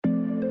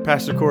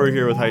Pastor Corey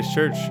here with Heights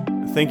Church.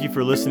 Thank you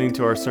for listening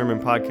to our sermon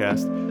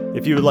podcast.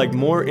 If you would like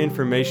more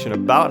information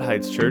about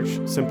Heights Church,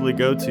 simply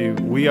go to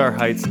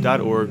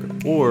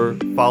weareheights.org or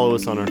follow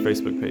us on our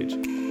Facebook page.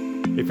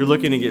 If you're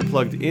looking to get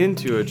plugged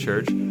into a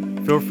church,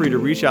 feel free to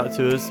reach out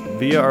to us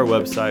via our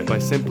website by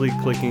simply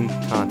clicking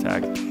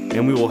contact,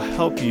 and we will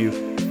help you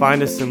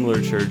find a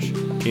similar church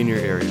in your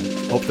area.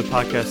 Hope the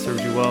podcast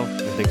serves you well,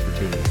 and thanks for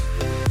tuning in.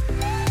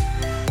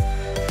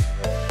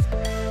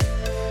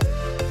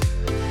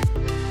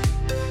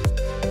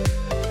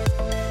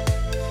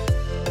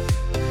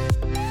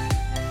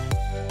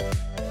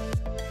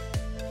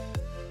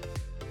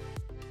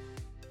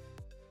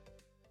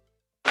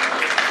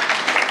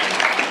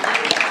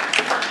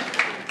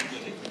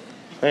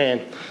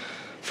 Man,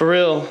 for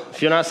real, if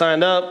you're not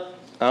signed up,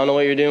 I don't know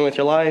what you're doing with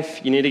your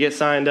life. You need to get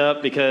signed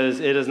up because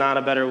there's not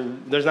a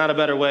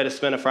better way to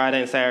spend a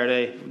Friday and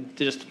Saturday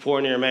to just pour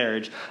into your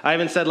marriage. I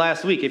even said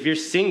last week, if you're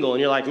single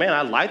and you're like, man,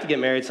 I'd like to get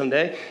married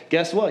someday,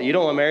 guess what? You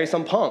don't want to marry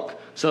some punk.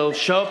 So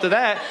show up to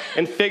that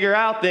and figure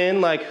out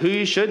then like who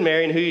you should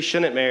marry and who you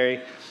shouldn't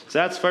marry. So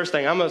that's the first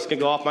thing. I'm just going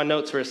to go off my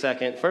notes for a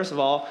second. First of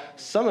all,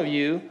 some of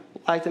you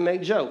like to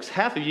make jokes.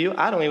 Half of you,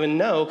 I don't even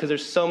know because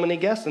there's so many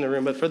guests in the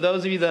room. But for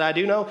those of you that I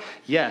do know,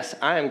 yes,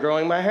 I am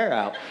growing my hair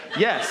out.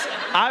 Yes,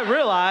 I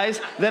realize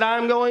that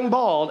I'm going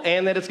bald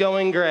and that it's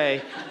going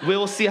gray. We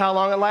will see how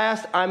long it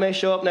lasts. I may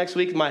show up next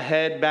week with my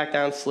head back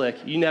down slick.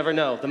 You never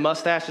know. The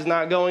mustache is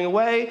not going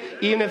away,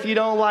 even if you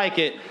don't like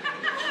it.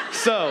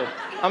 So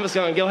I'm just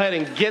going to go ahead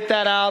and get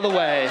that out of the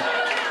way.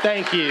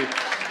 Thank you.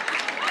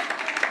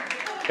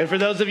 And for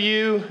those of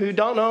you who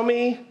don't know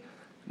me,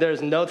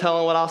 there's no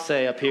telling what I'll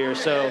say up here,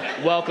 so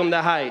welcome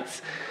to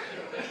Heights.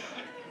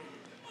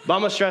 But I'm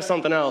going to stress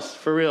something else,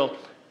 for real.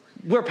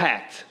 We're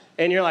packed.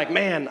 And you're like,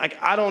 man,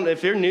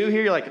 if you're new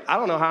here, you're like, I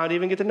don't know how I'd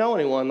even get to know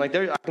anyone. I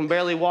can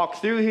barely walk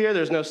through here.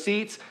 There's no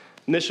seats.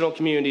 Missional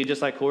community,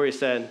 just like Corey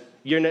said.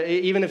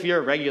 Even if you're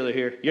a regular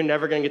here, you're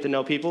never going to get to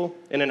know people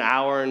in an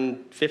hour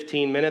and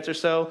 15 minutes or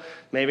so,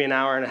 maybe an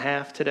hour and a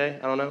half today.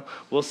 I don't know.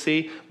 We'll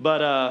see.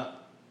 But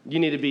you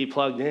need to be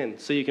plugged in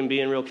so you can be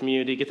in real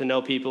community, get to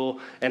know people,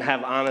 and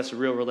have honest,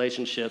 real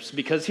relationships.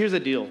 Because here's the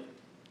deal.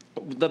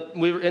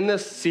 We were in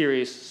this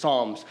series,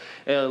 Psalms,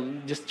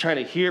 just trying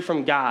to hear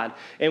from God.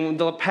 And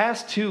the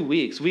past 2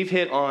 weeks, we've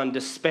hit on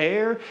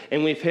despair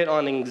and we've hit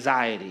on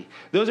anxiety.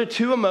 Those are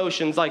two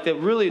emotions that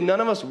really none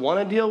of us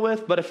want to deal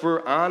with, but if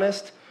we're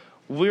honest,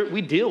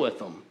 we deal with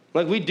them.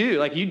 We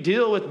do. You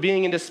deal with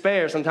being in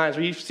despair sometimes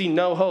where you see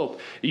no hope.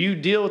 You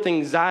deal with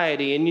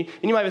anxiety, and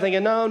you might be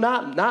thinking, no,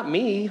 not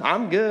me.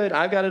 I'm good.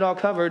 I've got it all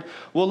covered.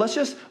 Well, let's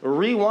just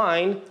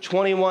rewind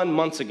 21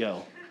 months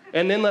ago,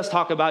 and then let's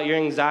talk about your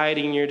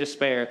anxiety and your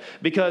despair.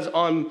 Because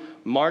on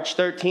March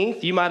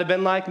 13th, you might have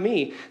been like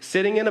me,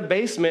 sitting in a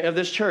basement of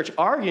this church,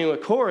 arguing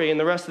with Corey and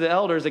the rest of the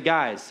elders, the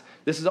guys,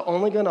 this is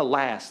only going to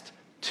last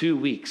 2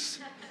 weeks.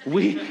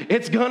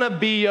 It's going to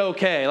be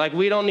okay.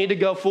 We don't need to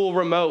go full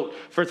remote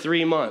for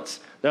 3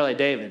 months. They're like,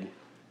 David,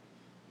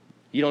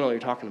 you don't know what you're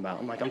talking about.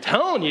 I'm like, I'm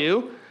telling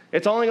you,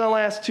 it's only going to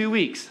last 2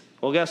 weeks.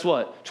 Well, guess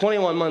what?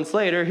 21 months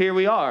later, here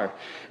we are,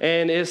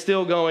 and it's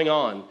still going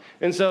on.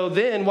 And so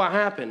then what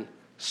happened?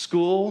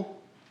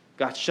 School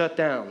got shut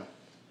down.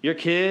 Your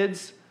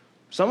kids,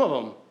 some of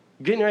them,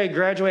 getting ready to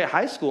graduate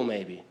high school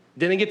maybe,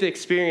 didn't get to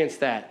experience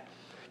that.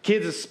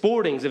 Kids at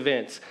sporting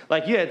events,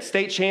 you had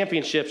state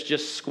championships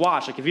just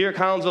squashed. If you're a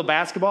Collinsville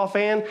basketball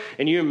fan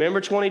and you remember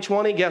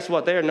 2020, guess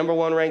what? They are number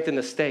one ranked in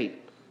the state.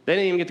 They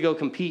didn't even get to go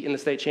compete in the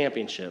state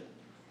championship.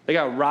 They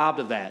got robbed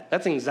of that.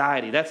 That's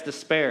anxiety. That's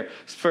despair.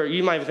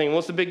 You might be thinking,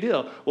 what's the big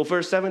deal? Well, for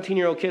a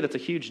 17-year-old kid, it's a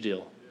huge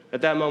deal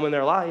at that moment in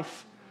their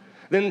life.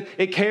 Then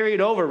it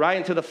carried over right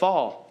into the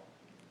fall.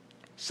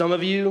 Some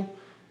of you've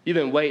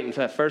been waiting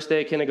for that first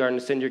day of kindergarten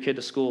to send your kid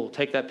to school.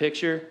 Take that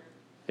picture.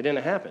 It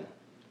didn't happen.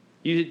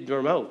 You're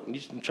remote.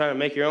 You're trying to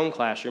make your own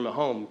classroom at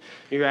home.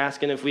 You're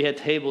asking if we had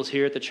tables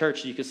here at the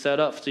church you could set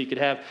up so you could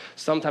have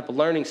some type of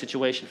learning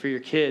situation for your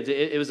kids.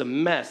 It was a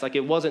mess.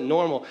 It wasn't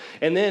normal.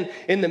 And then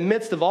in the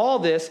midst of all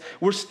this,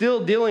 we're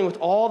still dealing with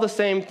all the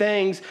same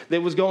things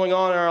that was going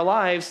on in our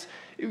lives.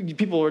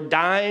 People are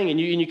dying,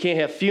 and you can't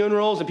have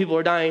funerals, and people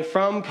are dying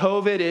from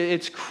COVID.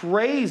 It's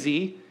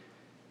crazy.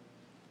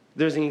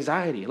 There's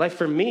anxiety.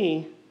 For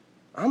me,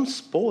 I'm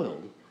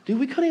spoiled. Dude,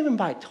 we couldn't even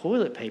buy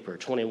toilet paper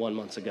 21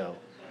 months ago.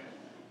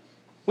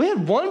 We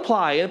had one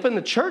ply up in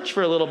the church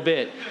for a little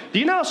bit. Do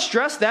you know how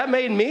stressed that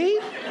made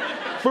me?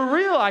 For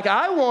real,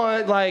 I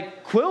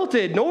want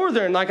quilted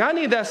northern. I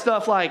need that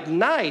stuff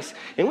nice.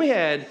 And we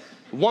had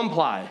one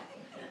ply.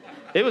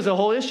 It was a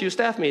whole issue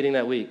staff meeting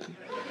that week.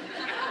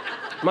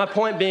 My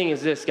point being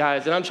is this,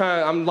 guys, and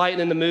I'm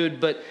lightening the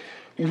mood, but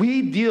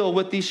we deal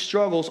with these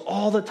struggles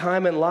all the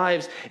time in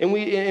lives, and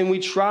we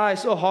try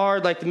so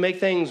hard to make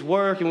things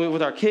work, and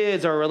with our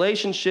kids, our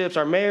relationships,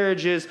 our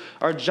marriages,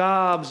 our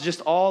jobs,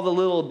 just all the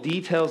little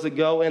details that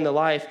go into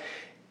life.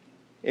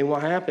 And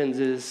what happens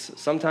is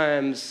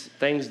sometimes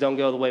things don't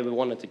go the way we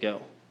want it to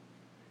go.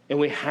 And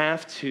we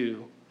have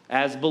to,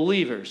 as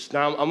believers,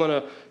 now I'm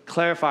going to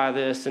clarify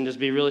this and just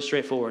be really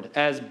straightforward,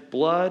 as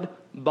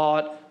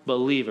blood-bought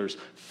believers.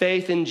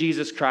 Faith in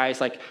Jesus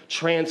Christ, like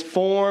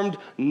transformed,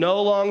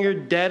 no longer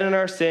dead in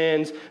our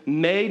sins,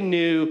 made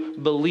new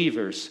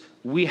believers.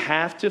 We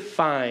have to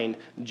find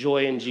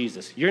joy in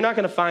Jesus. You're not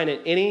going to find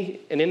it in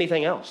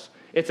anything else.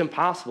 It's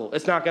impossible.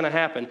 It's not going to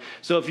happen.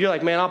 So if you're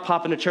like, man, I'll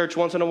pop into church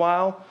once in a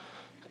while,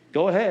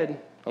 go ahead.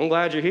 I'm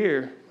glad you're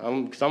here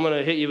because I'm going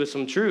to hit you with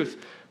some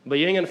truth. But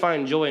you ain't going to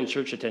find joy in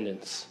church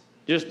attendance.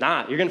 You're just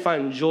not. You're going to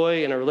find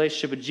joy in a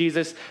relationship with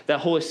Jesus, that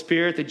Holy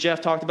Spirit that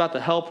Jeff talked about, the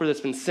helper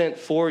that's been sent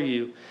for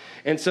you.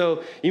 And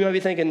so you might be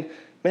thinking,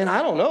 man,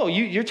 I don't know.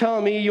 You're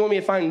telling me you want me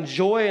to find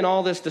joy in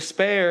all this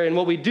despair, and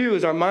what we do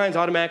is our minds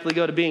automatically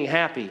go to being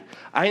happy.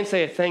 I didn't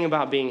say a thing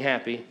about being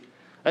happy.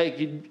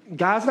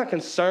 God's not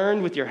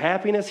concerned with your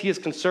happiness. He is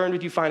concerned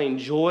with you finding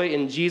joy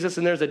in Jesus,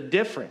 and there's a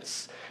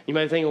difference. You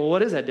might be thinking, well,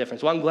 what is that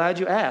difference? Well, I'm glad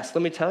you asked.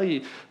 Let me tell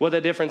you what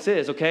that difference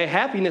is, okay?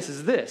 Happiness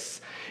is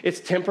this. It's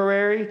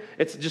temporary.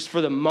 It's just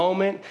for the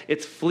moment.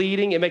 It's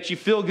fleeting. It makes you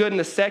feel good in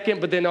a second,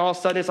 but then all of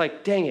a sudden it's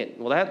like, dang it.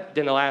 Well, that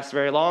didn't last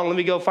very long. Let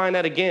me go find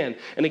that again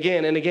and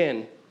again and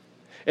again.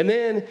 And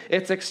then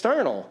it's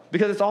external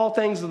because it's all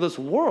things of this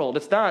world.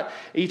 It's not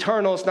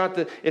eternal.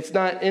 It's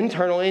not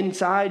internal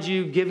inside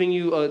you, giving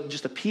you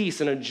just a peace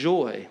and a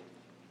joy.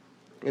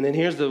 And then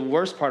here's the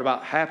worst part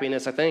about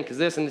happiness, I think, is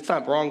this, and it's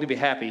not wrong to be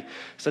happy,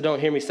 so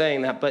don't hear me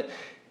saying that, but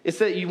it's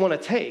that you want to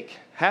take.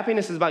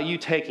 Happiness is about you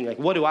taking. Like,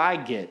 what do I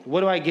get? What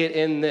do I get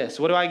in this?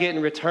 What do I get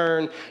in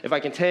return? If I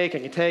can take, I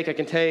can take, I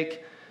can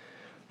take.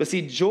 But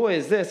see, joy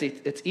is this.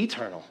 It's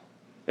eternal.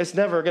 It's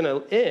never going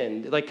to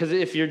end. Like, because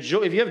if you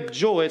have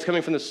joy, it's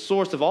coming from the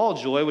source of all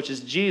joy, which is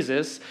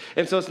Jesus.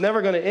 And so it's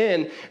never going to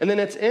end. And then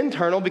it's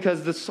internal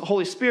because the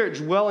Holy Spirit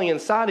dwelling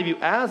inside of you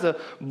as a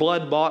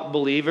blood-bought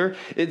believer,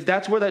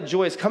 that's where that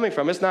joy is coming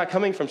from. It's not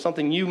coming from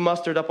something you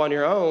mustered up on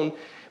your own,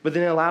 but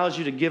then it allows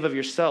you to give of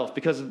yourself.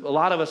 Because a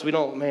lot of us, we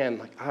don't,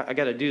 I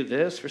got to do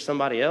this for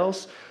somebody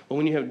else. But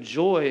when you have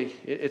joy,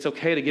 it's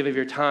okay to give of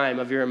your time,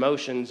 of your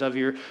emotions, of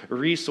your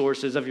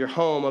resources, of your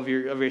home, of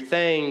your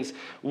things,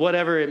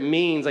 whatever it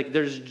means. Like,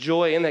 there's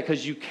joy in that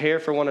because you care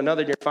for one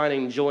another and you're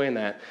finding joy in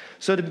that.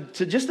 So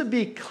to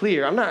be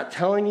clear, I'm not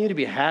telling you to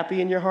be happy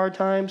in your hard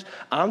times.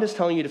 I'm just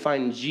telling you to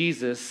find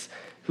Jesus,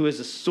 who is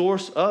the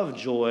source of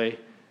joy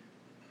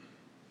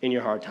in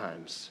your hard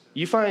times.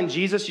 You find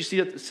Jesus, you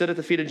sit at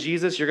the feet of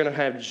Jesus, you're going to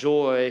have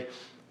joy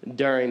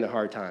during the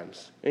hard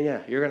times. And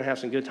yeah, you're going to have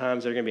some good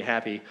times. They're going to be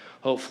happy,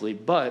 hopefully.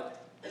 But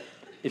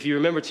if you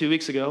remember 2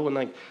 weeks ago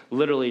when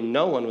literally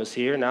no one was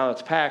here, now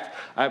it's packed,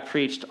 I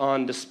preached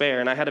on despair.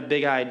 And I had a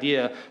big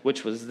idea,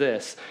 which was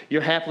this.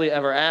 Your happily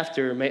ever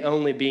after may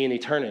only be in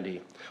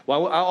eternity.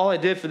 Well, all I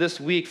did for this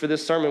week, for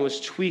this sermon, was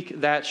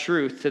tweak that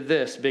truth to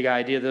this big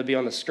idea that'll be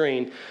on the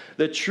screen.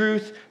 The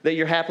truth that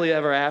your happily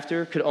ever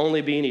after could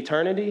only be in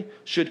eternity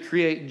should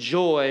create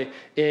joy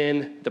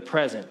in the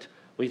present.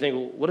 Well, you think,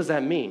 well, what does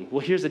that mean? Well,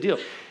 here's the deal.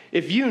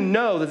 If you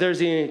know that there's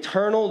an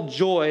eternal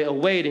joy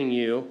awaiting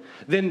you,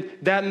 then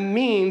that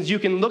means you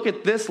can look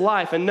at this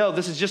life and know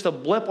this is just a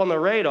blip on the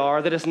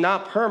radar, that it's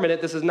not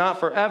permanent, this is not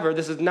forever,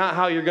 this is not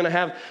how you're going to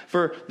have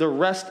for the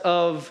rest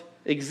of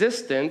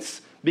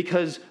existence,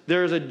 because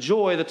there's a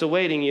joy that's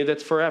awaiting you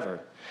that's forever.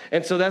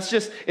 And so that's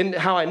just, and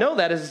how I know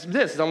that is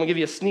this, I'm going to give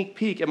you a sneak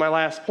peek at my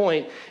last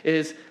point,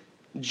 is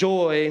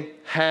joy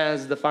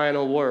has the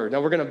final word.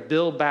 Now we're going to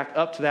build back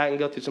up to that and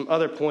go through some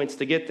other points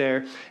to get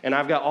there. And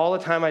I've got all the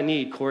time I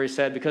need, Corey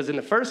said, because in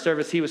the first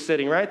service, he was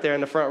sitting right there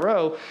in the front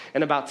row.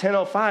 And about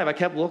 10:05, I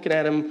kept looking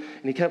at him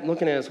and he kept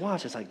looking at his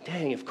watch. It's like,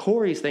 dang, if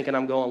Corey's thinking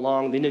I'm going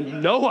long, then you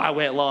know I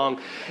went long.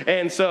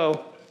 And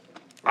so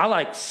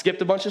I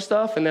skipped a bunch of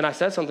stuff. And then I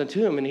said something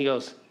to him and he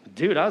goes,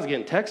 dude, I was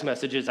getting text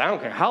messages. I don't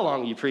care how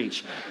long you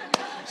preach.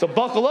 So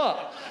buckle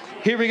up.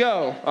 Here we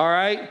go. All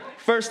right.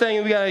 First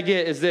thing we got to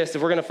get is this.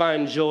 If we're going to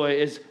find joy,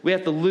 is we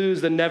have to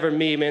lose the never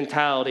me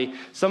mentality.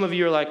 Some of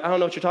you are like, I don't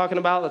know what you're talking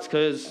about. That's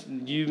because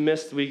you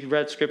missed, we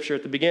read scripture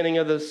at the beginning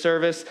of the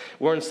service.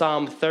 We're in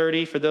Psalm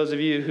 30. For those of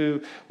you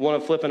who want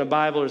to flip in a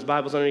Bible, there's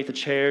Bibles underneath the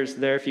chairs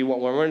there if you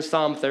want one. We're in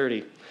Psalm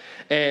 30.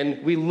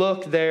 And we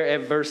look there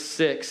at verse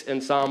 6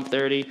 in Psalm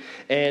 30.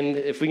 And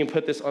if we can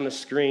put this on the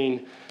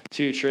screen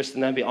too,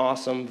 Tristan, that'd be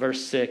awesome.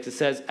 Verse 6, it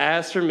says,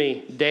 as for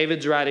me,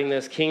 David's writing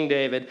this, King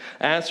David,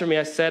 as for me,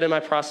 I said in my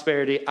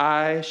prosperity,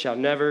 I shall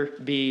never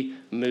be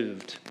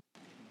moved.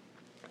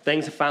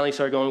 Things have finally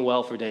started going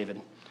well for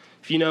David.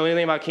 If you know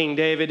anything about King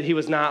David, he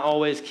was not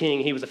always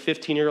king. He was a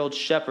 15-year-old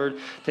shepherd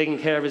taking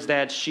care of his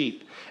dad's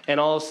sheep. And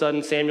all of a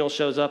sudden, Samuel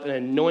shows up and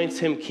anoints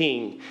him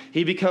king.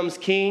 He becomes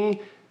king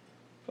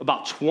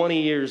about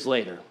 20 years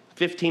later.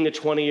 15 to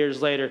 20 years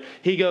later,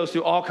 he goes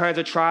through all kinds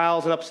of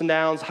trials and ups and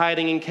downs,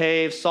 hiding in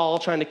caves, Saul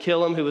trying to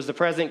kill him, who was the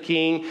present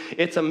king.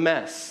 It's a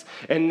mess.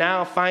 And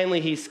now finally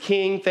he's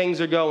king.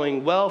 Things are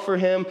going well for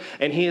him,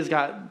 and he has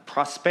got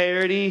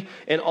prosperity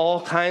in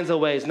all kinds of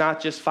ways,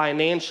 not just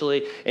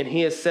financially. And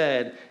he has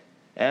said,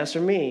 as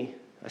for me,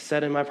 I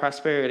said in my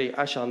prosperity,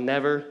 I shall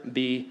never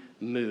be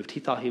moved. He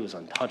thought he was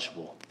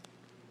untouchable.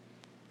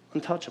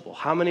 Untouchable.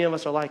 How many of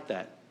us are like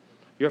that?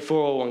 Your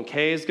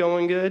 401k is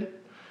going good.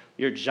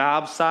 Your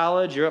job's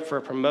solid. You're up for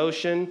a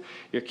promotion.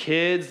 Your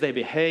kids, they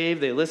behave.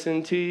 They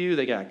listen to you.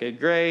 They got good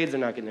grades. They're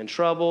not getting in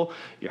trouble.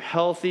 You're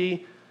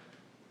healthy.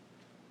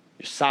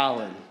 You're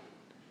solid.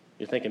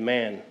 You're thinking,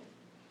 man,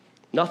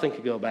 nothing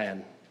could go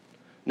bad.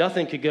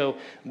 Nothing could go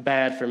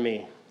bad for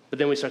me. But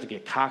then we start to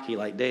get cocky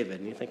like David.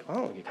 And you think, I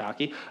don't get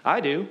cocky.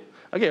 I do.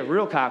 I get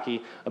real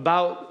cocky.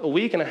 About a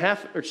week and a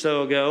half or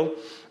so ago,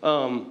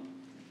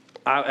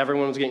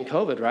 everyone was getting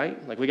COVID,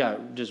 right? Like we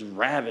got just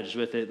ravaged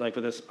with it, like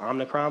with this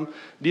Omicron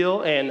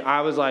deal. And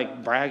I was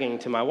like bragging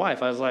to my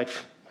wife. I was like,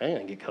 I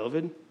didn't get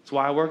COVID. It's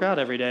why I work out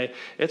every day.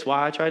 It's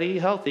why I try to eat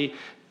healthy.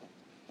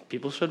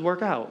 People should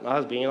work out. I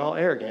was being all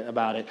arrogant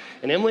about it.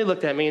 And Emily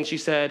looked at me and she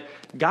said,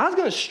 God's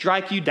going to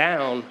strike you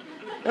down.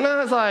 And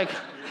I was like,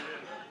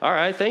 all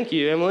right, thank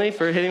you, Emily,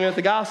 for hitting me with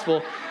the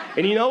gospel.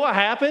 And you know what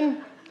happened?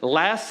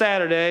 Last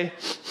Saturday,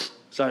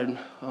 started,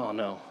 oh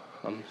no,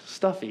 I'm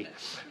stuffy.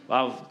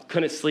 I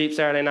couldn't sleep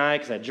Saturday night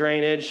because I had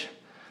drainage.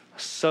 I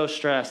was so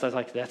stressed. I was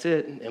like, that's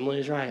it.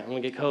 Emily's right. I'm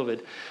going to get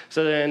COVID.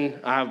 So then,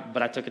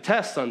 I took a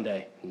test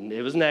Sunday.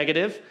 It was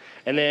negative.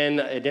 And then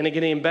it didn't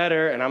get any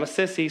better, and I'm a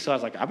sissy, so I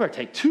was like, I better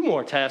take 2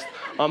 more tests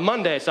on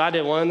Monday. So I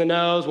did one in the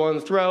nose, one in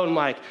the throat, and I'm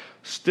like,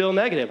 still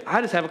negative.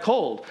 I just have a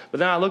cold. But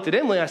then I looked at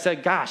Emily and I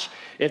said, gosh,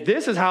 if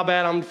this is how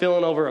bad I'm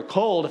feeling over a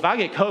cold, if I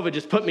get COVID,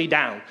 just put me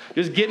down.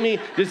 Just get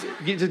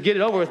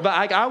it over with.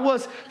 But I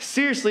was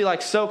seriously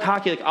like so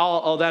cocky, like,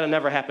 oh, that'll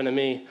never happen to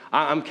me.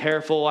 I'm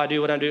careful. I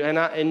do what I do.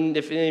 And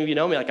if any of you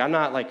know me, like I'm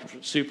not like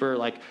super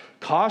like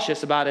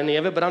cautious about any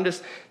of it, but I'm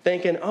just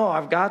thinking, oh,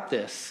 I've got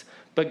this.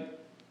 But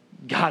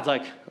God's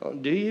like, oh,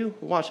 do you?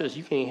 Watch this.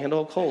 You can't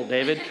handle a cold,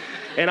 David.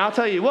 And I'll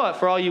tell you what,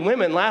 for all you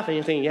women laughing,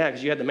 you're thinking, yeah,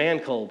 because you had the man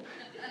cold.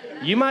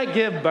 You might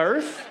give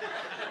birth,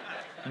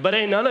 but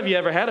ain't none of you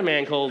ever had a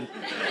man cold.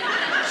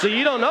 So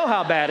you don't know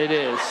how bad it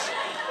is.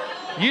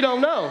 You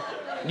don't know.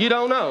 You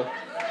don't know.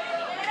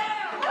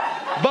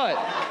 But,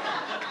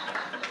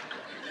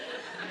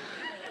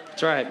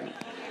 that's right.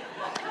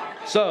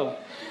 So,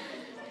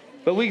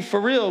 but we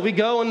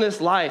go in this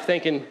life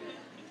thinking,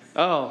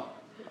 oh,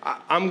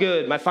 I'm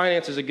good. My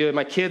finances are good.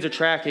 My kids are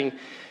tracking.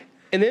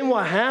 And then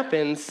what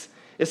happens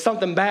is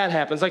something bad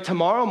happens. Like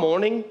tomorrow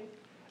morning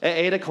at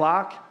 8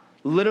 o'clock,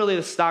 literally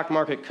the stock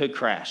market could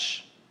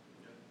crash.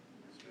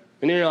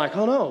 And then you're like,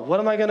 oh no, what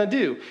am I going to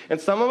do? And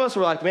some of us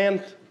were like,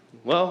 man,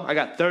 well, I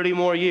got 30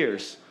 more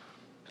years.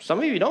 Some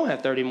of you don't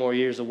have 30 more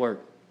years of work.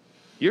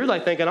 You're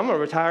like thinking, I'm going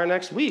to retire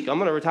next week. I'm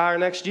going to retire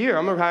next year.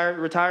 I'm going to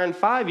retire in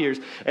 5 years.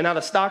 And now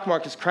the stock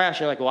market's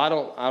crashing. You're like, well,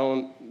 I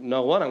don't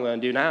know what I'm going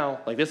to do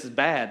now. Like, this is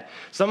bad.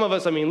 Some of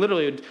us,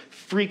 literally would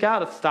freak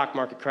out if the stock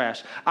market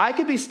crashed. I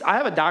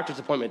have a doctor's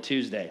appointment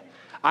Tuesday.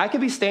 I could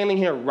be standing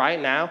here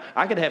right now.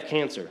 I could have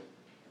cancer.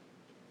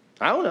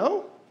 I don't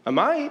know. I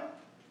might.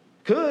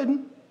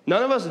 Could.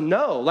 None of us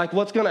know, like,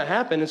 what's going to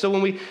happen. And so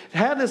when we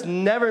have this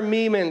never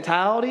me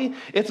mentality,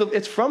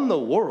 it's from the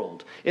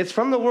world. It's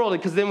from the world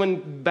because then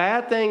when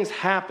bad things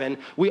happen,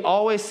 we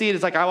always see it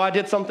as like, oh, I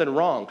did something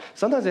wrong.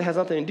 Sometimes it has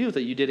nothing to do with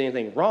that you did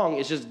anything wrong.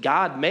 It's just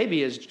God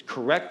maybe is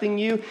correcting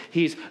you.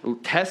 He's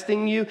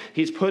testing you.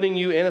 He's putting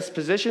you in a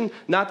position.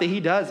 Not that he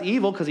does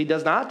evil, because he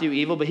does not do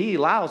evil, but he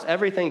allows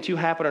everything to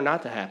happen or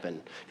not to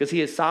happen because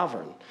he is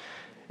sovereign.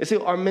 And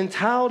so our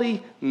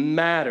mentality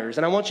matters.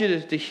 And I want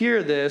you to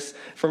hear this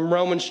from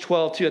Romans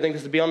 12:2. I think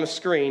this will be on the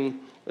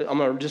screen. I'm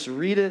going to just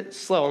read it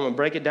slow. I'm going to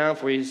break it down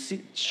for you,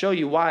 show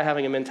you why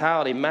having a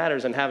mentality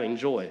matters and having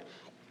joy.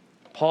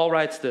 Paul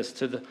writes this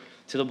to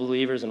the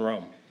believers in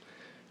Rome.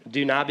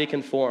 Do not be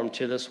conformed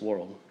to this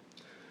world,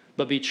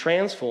 but be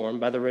transformed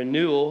by the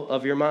renewal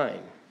of your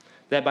mind,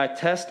 that by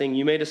testing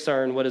you may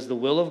discern what is the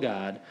will of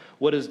God,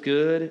 what is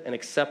good and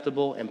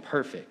acceptable and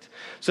perfect.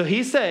 So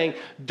he's saying,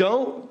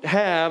 don't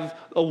have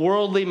a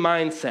worldly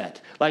mindset.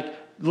 Like,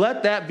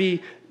 let that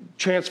be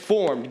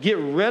transformed. Get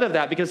rid of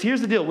that, because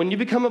here's the deal. When you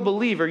become a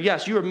believer,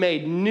 yes, you are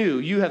made new.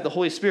 You have the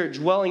Holy Spirit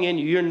dwelling in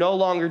you. You're no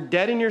longer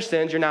dead in your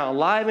sins. You're now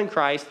alive in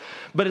Christ.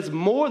 But it's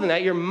more than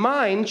that. Your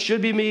mind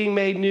should be being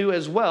made new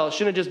as well. It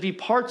shouldn't just be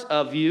parts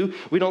of you.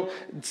 We don't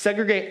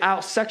segregate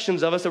out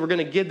sections of us that we're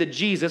going to give to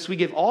Jesus. We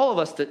give all of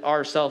us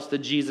ourselves to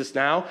Jesus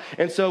now.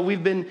 And so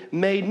we've been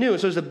made new.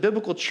 And so there's a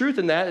biblical truth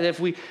in that. And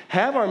if we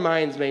have our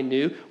minds made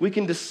new, we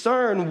can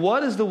discern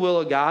what is the will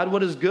of God,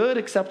 what is good,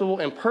 acceptable,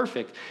 and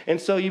perfect.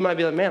 And so you might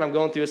be like, man, I'm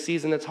going through a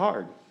season that's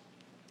hard.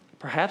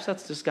 Perhaps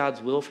that's just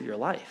God's will for your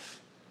life.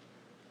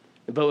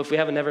 But if we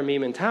have a never me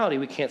mentality,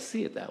 we can't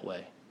see it that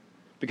way,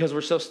 because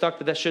we're so stuck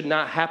that should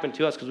not happen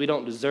to us because we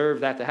don't deserve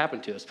that to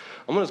happen to us.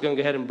 I'm just going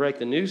to go ahead and break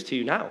the news to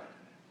you now.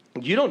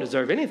 You don't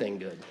deserve anything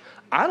good.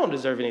 I don't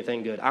deserve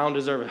anything good. I don't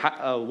deserve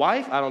a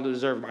wife. I don't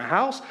deserve my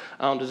house.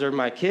 I don't deserve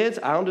my kids.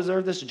 I don't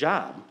deserve this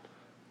job.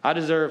 I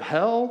deserve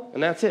hell,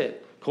 and that's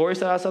it. Corey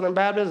said I was Southern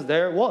Baptist.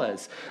 There it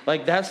was.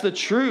 Like, that's the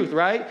truth,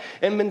 right?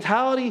 And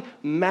mentality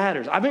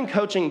matters. I've been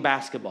coaching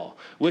basketball,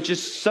 which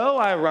is so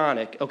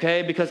ironic,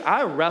 okay? Because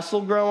I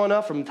wrestled growing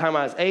up from the time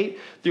I was 8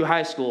 through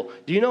high school.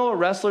 Do you know what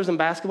wrestlers and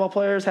basketball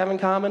players have in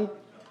common?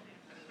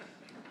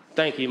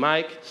 Thank you,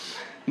 Mike.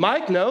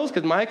 Mike knows,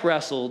 because Mike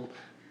wrestled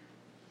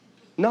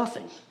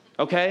nothing.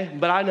 okay?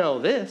 But I know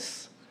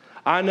this.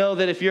 I know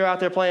that if you're out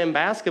there playing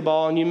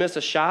basketball and you miss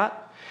a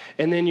shot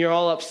and then you're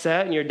all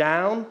upset and you're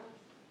down,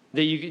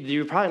 that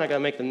you're probably not going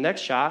to make the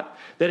next shot.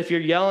 That if you're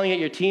yelling at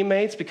your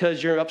teammates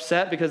because you're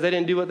upset because they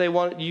didn't do what they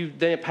wanted, you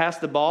didn't pass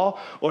the ball,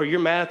 or you're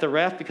mad at the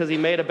ref because he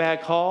made a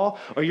bad call,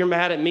 or you're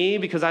mad at me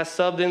because I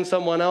subbed in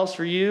someone else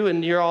for you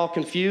and you're all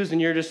confused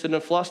and you're just in a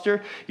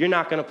fluster, you're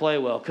not going to play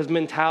well because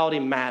mentality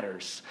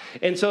matters.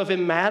 And so if it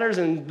matters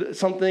and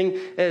something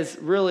is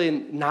really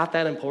not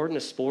that important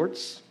as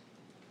sports,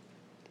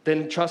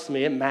 then trust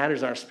me, it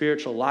matters in our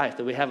spiritual life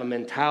that we have a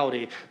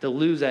mentality to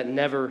lose that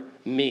never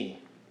me.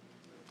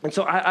 And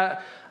so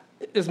I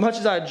as much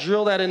as I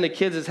drill that into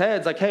kids'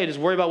 heads, like, hey, just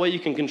worry about what you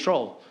can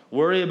control.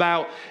 Worry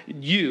about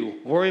you.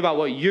 Worry about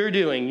what you're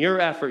doing, your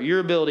effort, your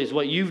abilities,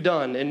 what you've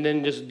done, and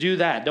then just do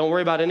that. Don't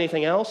worry about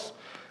anything else.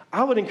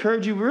 I would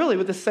encourage you really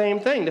with the same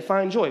thing to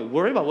find joy.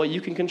 Worry about what you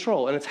can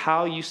control, and it's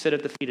how you sit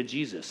at the feet of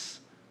Jesus.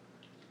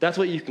 That's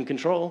what you can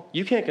control.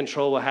 You can't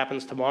control what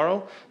happens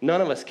tomorrow.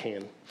 None of us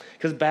can.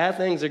 Because bad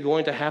things are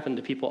going to happen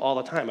to people all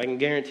the time. I can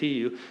guarantee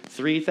you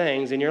 3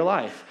 things in your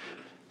life.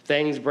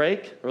 Things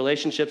break,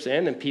 relationships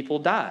end, and people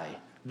die.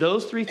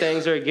 Those 3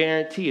 things are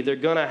guaranteed. They're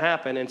going to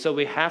happen. And so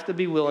we have to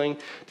be willing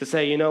to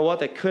say, you know what,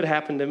 that could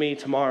happen to me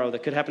tomorrow.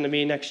 That could happen to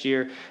me next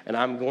year, and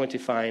I'm going to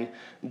find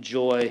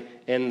joy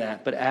in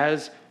that. But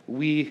as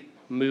we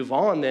move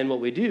on, then what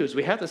we do is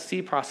we have to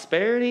see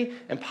prosperity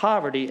and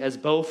poverty as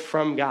both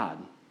from God.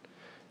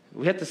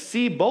 We have to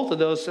see both of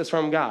those as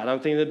from God. I'm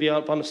thinking they'll be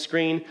up on the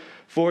screen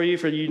for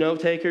you note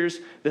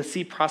takers, that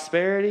see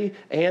prosperity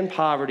and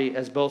poverty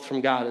as both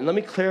from God. And let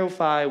me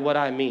clarify what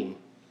I mean.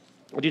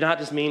 I do not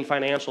just mean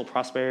financial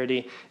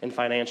prosperity and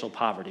financial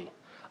poverty.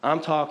 I'm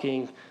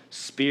talking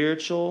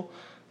spiritual,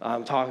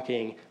 I'm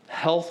talking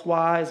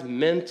health-wise,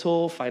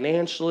 mental,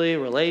 financially,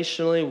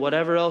 relationally,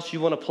 whatever else you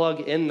want to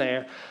plug in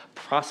there,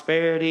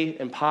 prosperity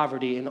and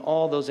poverty in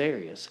all those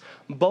areas.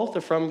 Both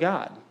are from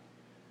God.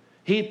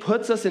 He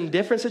puts us in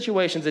different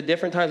situations at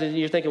different times, and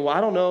you're thinking, well,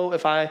 I don't know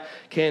if I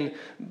can,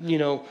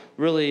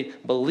 really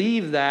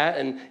believe that,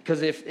 and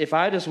because if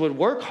I just would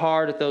work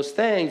hard at those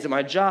things, at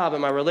my job, at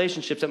my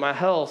relationships, at my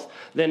health,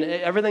 then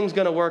everything's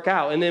going to work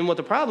out. And then what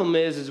the problem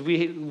is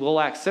we will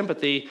lack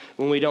sympathy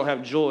when we don't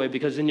have joy,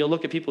 because then you'll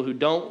look at people who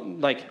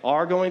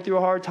are going through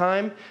a hard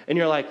time, and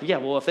you're like, yeah,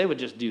 well, if they would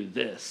just do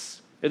this.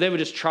 If they would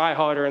just try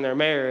harder in their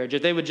marriage,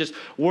 if they would just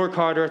work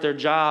harder at their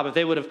job, if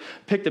they would have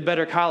picked a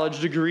better college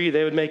degree,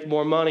 they would make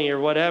more money or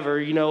whatever.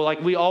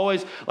 We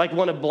always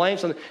want to blame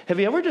something. Have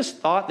you ever just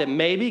thought that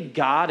maybe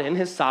God in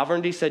his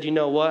sovereignty said, you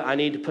know what, I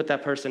need to put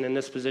that person in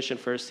this position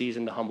for a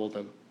season to humble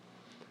them?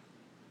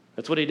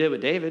 That's what he did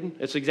with David.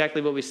 It's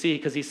exactly what we see,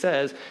 because he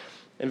says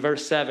in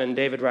verse 7,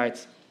 David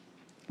writes,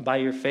 by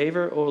your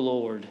favor, O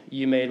Lord,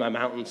 you made my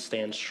mountains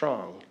stand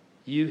strong.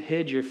 You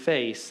hid your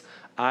face,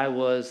 I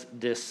was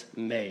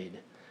dismayed.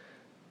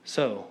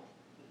 So,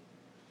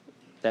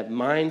 that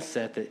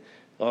mindset that,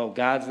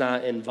 God's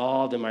not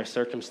involved in my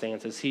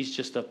circumstances. He's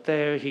just up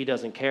there. He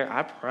doesn't care.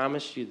 I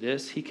promise you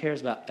this. He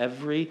cares about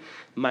every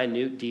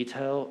minute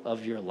detail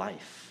of your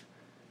life.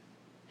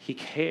 He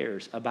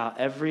cares about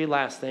every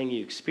last thing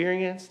you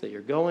experience, that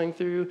you're going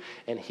through,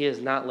 and he has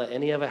not let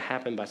any of it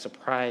happen by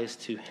surprise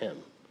to him.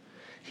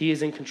 He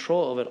is in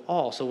control of it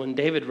all. So when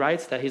David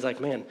writes that, he's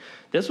like, man,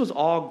 this was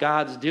all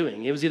God's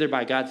doing. It was either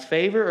by God's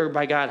favor or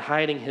by God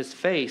hiding his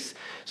face.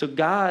 So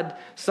God,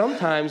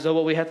 sometimes, though,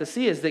 what we have to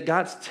see is that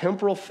God's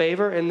temporal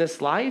favor in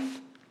this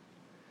life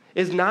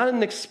is not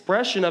an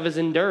expression of his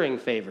enduring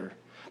favor,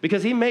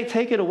 because he may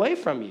take it away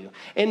from you.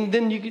 And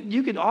then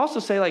you could also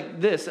say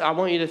like this, I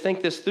want you to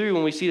think this through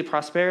when we see the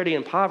prosperity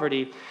and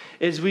poverty,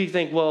 is we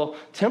think, well,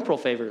 temporal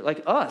favor,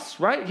 like us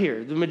right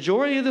here. The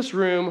majority of this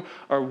room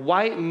are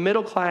white,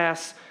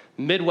 middle-class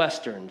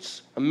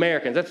Midwesterns,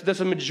 Americans. That's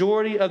a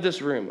majority of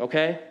this room,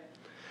 okay?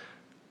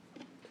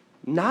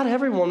 Not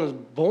everyone was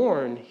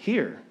born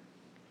here.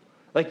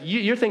 Like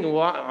you're thinking,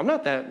 well, I'm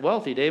not that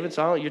wealthy, David,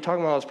 so you're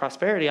talking about all this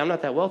prosperity. I'm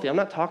not that wealthy. I'm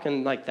not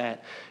talking like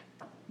that.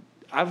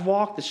 I've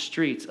walked the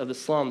streets of the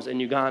slums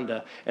in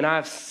Uganda, and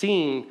I've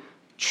seen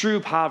true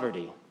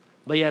poverty,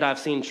 but yet I've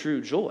seen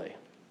true joy.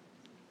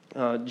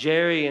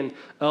 Jerry and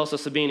Elsa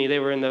Sabini, they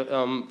were in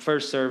the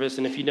first service,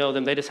 and if you know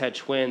them, they just had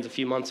twins a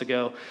few months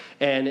ago,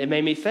 and it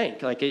made me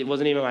think, like it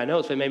wasn't even my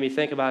notes, but it made me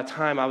think about a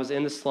time I was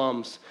in the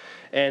slums,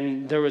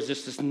 and there was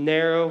just this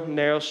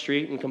narrow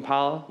street in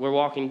Kampala. We're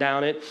walking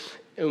down it,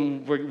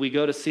 and we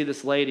go to see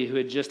this lady who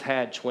had just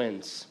had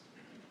twins.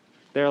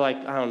 They're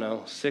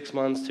 6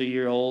 months to a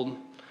year old.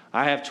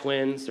 I have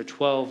twins. They're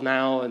 12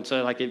 now, and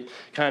so it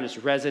kind of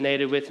just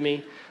resonated with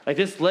me. Like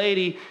this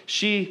lady,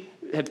 she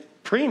had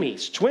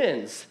preemies,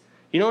 twins.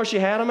 You know where she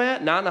had them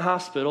at? Not in the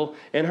hospital,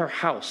 in her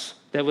house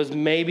that was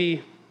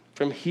maybe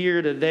from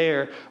here to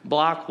there,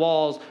 block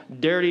walls,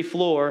 dirty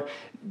floor,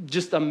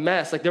 just a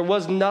mess. Like there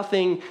was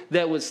nothing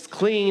that was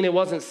clean. It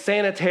wasn't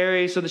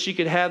sanitary so that she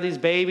could have these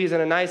babies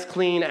in a nice,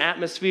 clean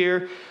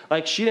atmosphere.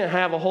 Like she didn't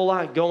have a whole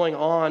lot going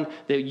on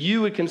that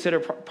you would consider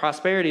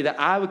prosperity, that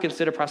I would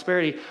consider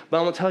prosperity. But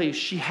I'm going to tell you,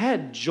 she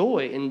had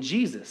joy in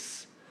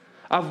Jesus.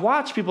 I've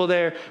watched people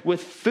there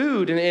with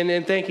food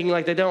and thinking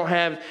like they don't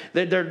have,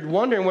 they're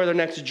wondering where their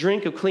next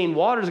drink of clean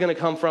water is going to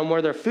come from,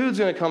 where their food's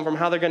going to come from,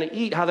 how they're going to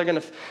eat, how they're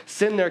going to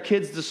send their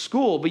kids to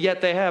school, but yet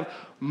they have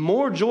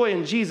more joy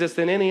in Jesus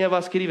than any of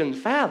us could even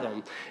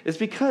fathom. It's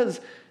because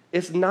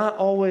it's not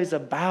always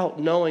about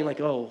knowing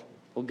like, oh,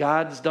 well,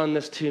 God's done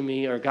this to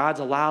me, or God's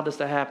allowed this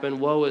to happen,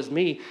 woe is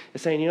me.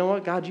 It's saying, you know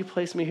what, God, you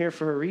placed me here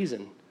for a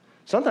reason.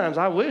 Sometimes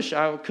I wish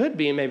I could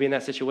be maybe in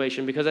that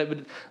situation because it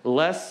would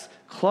less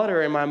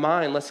clutter in my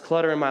mind, less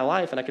clutter in my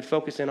life, and I could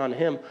focus in on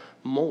him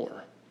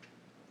more.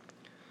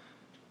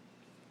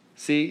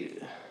 See,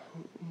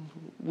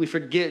 we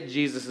forget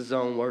Jesus'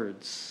 own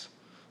words.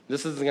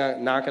 This is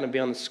not going to be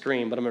on the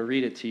screen, but I'm going to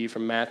read it to you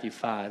from Matthew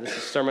 5. This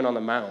is Sermon on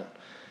the Mount.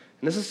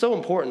 And this is so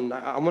important.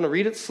 I'm going to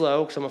read it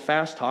slow because I'm a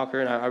fast talker,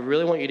 and I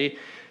really want you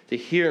to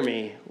hear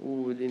me,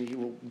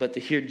 but to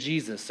hear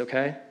Jesus,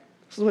 okay?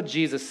 This is what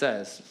Jesus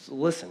says. So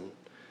listen.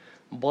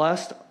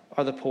 Blessed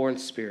are the poor in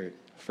spirit,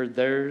 for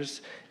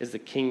theirs is the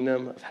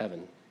kingdom of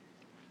heaven.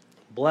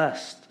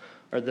 Blessed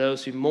are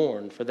those who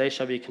mourn, for they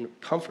shall be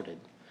comforted.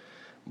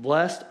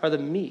 Blessed are the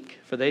meek,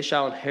 for they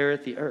shall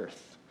inherit the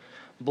earth.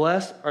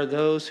 Blessed are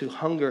those who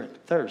hunger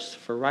and thirst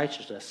for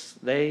righteousness,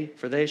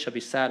 for they shall be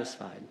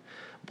satisfied.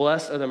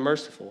 Blessed are the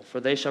merciful,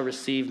 for they shall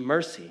receive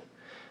mercy.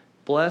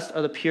 Blessed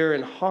are the pure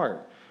in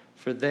heart,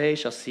 for they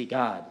shall see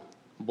God.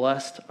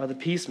 Blessed are the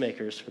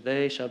peacemakers, for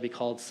they shall be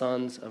called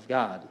sons of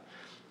God.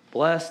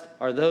 Blessed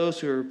are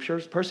those who are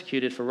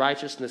persecuted for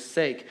righteousness'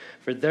 sake,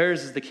 for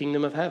theirs is the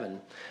kingdom of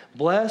heaven.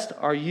 Blessed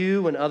are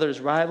you when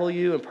others rival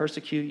you and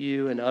persecute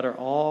you and utter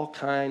all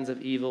kinds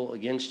of evil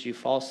against you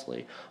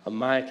falsely on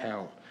my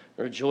account.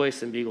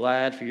 Rejoice and be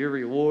glad, for your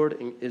reward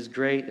is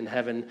great in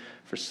heaven,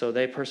 for so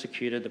they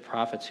persecuted the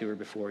prophets who were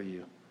before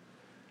you.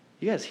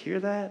 You guys hear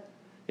that?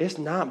 It's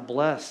not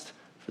blessed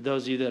for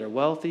those of you that are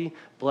wealthy,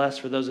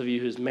 blessed for those of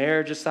you whose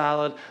marriage is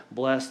solid,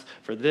 blessed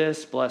for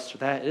this, blessed for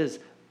that. It is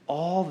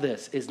all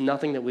this is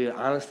nothing that we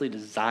honestly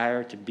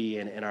desire to be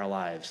in our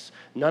lives.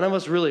 None of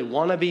us really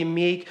want to be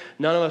meek.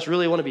 None of us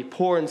really want to be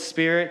poor in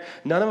spirit.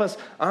 None of us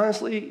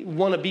honestly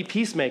want to be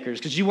peacemakers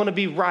because you want to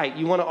be right.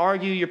 You want to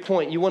argue your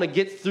point. You want to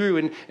get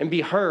through and be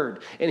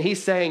heard. And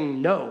he's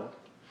saying, no.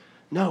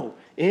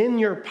 In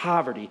your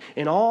poverty,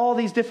 in all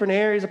these different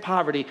areas of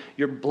poverty,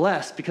 you're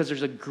blessed because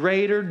there's a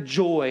greater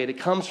joy that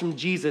comes from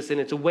Jesus and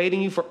it's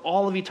awaiting you for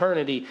all of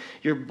eternity.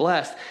 You're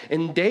blessed.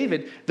 And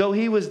David, though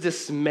he was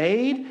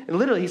dismayed, and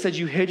literally he said,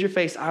 you hid your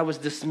face, I was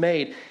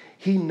dismayed.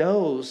 He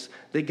knows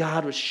that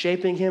God was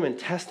shaping him and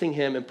testing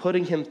him and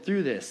putting him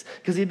through this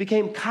because he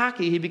became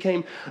cocky. He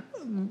became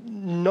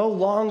no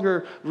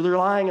longer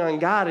relying on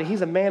God. And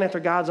he's a man after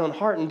God's own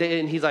heart.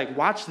 And he's like,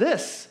 watch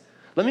this.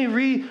 Let me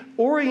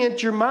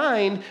reorient your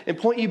mind and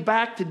point you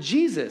back to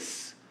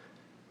Jesus,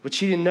 which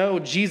he didn't know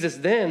Jesus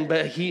then,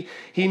 but he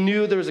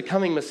knew there was a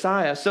coming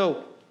Messiah.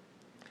 So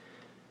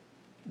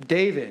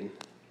David,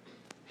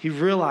 he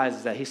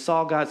realizes that. He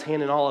saw God's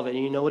hand in all of it.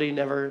 And you know what he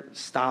never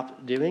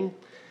stopped doing?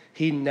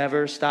 He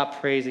never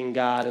stopped praising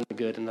God in the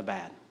good and the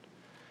bad.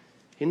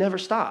 He never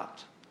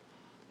stopped.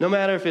 No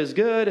matter if it's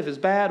good, if it's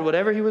bad,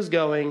 whatever he was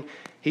going,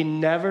 he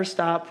never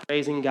stopped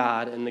praising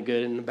God in the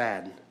good and the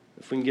bad.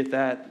 If we can get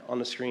that on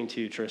the screen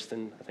too,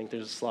 Tristan, I think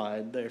there's a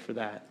slide there for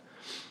that.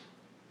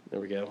 There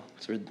we go.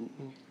 So we'd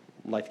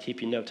like to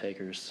keep you note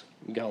takers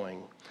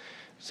going.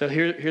 So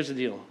here's the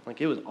deal. Like,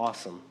 it was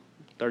awesome.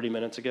 30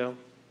 minutes ago,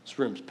 this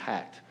room's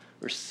packed.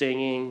 We're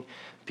singing,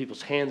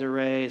 people's hands are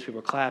raised, people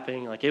are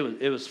clapping. Like,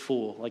 it was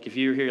full. Like, if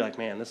you were here, you're like,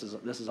 man, this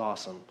is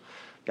awesome.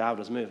 God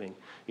was moving.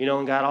 You know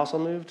when God also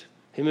moved?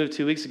 He moved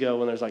 2 weeks ago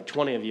when there's like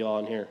 20 of you all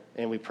in here,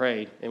 and we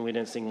prayed, and we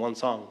didn't sing one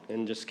song,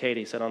 and just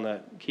Katie sat on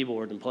that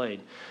keyboard and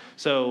played.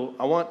 So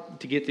I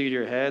want to get through to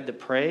your head that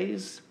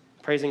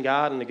praising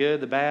God in the good,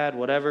 the bad,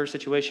 whatever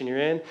situation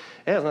you're in, it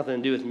has nothing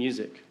to do with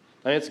music.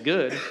 I mean, it's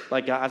good.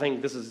 Like, I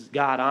think this is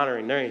God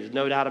honoring. There's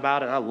no doubt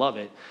about it, and I love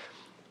it.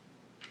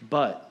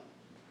 But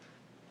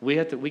we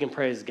can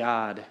praise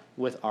God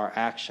with our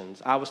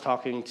actions. I was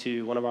talking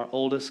to one of our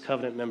oldest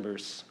covenant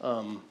members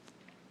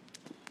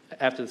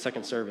after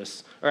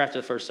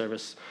the first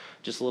service,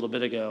 just a little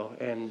bit ago,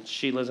 and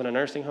she lives in a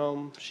nursing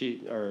home,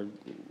 or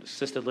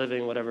assisted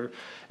living, whatever,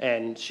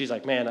 and she's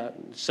like, man,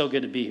 it's so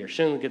good to be here.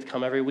 She doesn't get to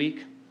come every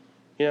week,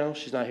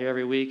 she's not here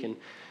every week, and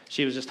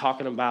she was just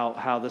talking about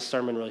how this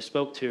sermon really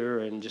spoke to her,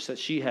 and just that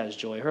she has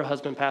joy. Her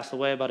husband passed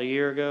away about a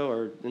year ago,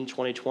 or in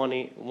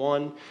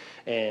 2021,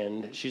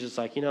 and she's just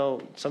like,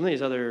 some of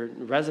these other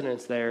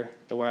residents there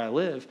where I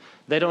live,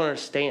 they don't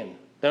understand.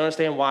 They don't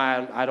understand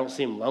why I don't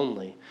seem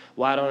lonely.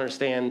 They don't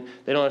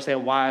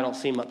understand why I don't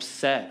seem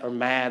upset or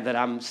mad that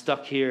I'm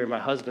stuck here and my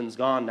husband's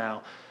gone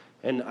now.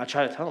 And I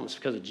try to tell them it's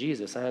because of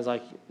Jesus.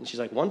 And she's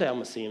like, one day I'm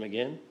going to see him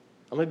again.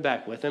 I'm going to be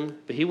back with him.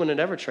 But he wouldn't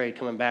ever trade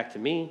coming back to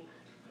me.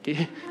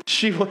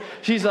 He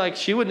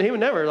would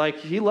never, like,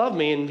 he loved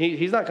me and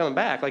he's not coming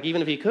back. Like,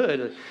 even if he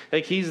could,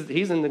 like,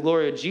 he's in the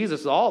glory of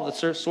Jesus, all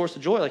the source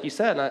of joy, like you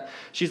said. And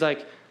she's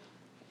like,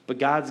 but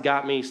God's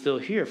got me still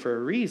here for a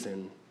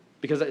reason.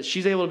 Because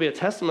she's able to be a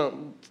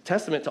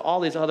testament to all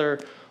these other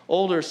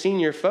older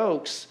senior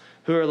folks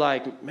who are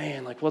like,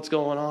 man, like what's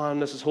going on?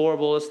 This is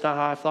horrible. It's not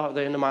how I thought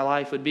the end of my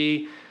life would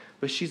be.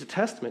 But she's a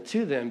testament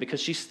to them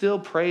because she's still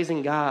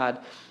praising God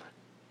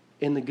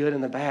in the good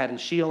and the bad, and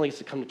she only gets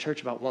to come to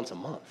church about once a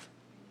month.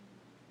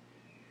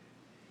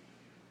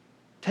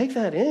 Take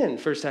that in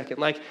for a second.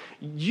 Like,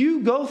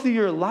 you go through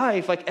your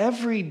life, like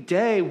every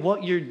day,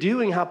 what you're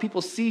doing, how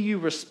people see you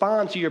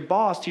respond to your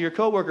boss, to your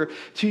coworker,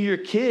 to your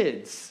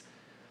kids.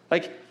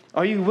 Like,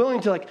 are you willing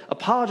to like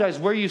apologize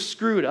where you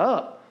screwed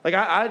up? Like,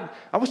 I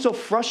was so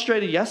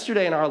frustrated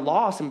yesterday in our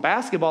loss in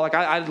basketball. Like,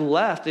 I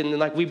left and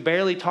like we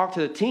barely talked to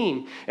the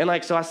team. And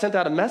like, so I sent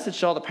out a message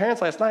to all the parents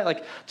last night,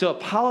 like to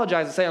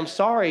apologize and say, I'm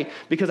sorry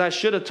because I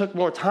should have took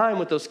more time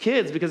with those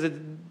kids because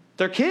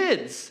they're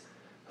kids.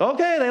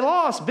 Okay, they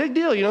lost. Big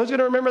deal. You know who's going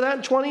to remember that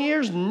in 20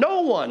 years?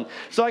 No one.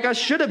 So, like, I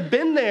should have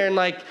been there and,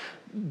 like,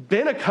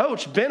 been a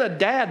coach, been a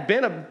dad,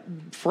 been a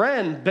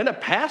friend, been a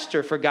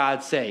pastor, for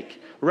God's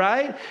sake,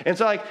 right? And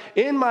so, like,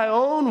 in my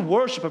own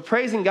worship of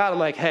praising God, I'm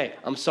like, hey,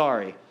 I'm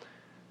sorry.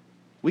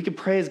 We can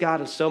praise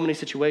God in so many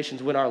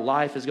situations when our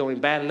life is going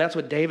bad. And that's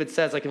what David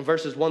says, like, in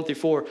verses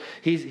 1-4.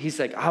 He's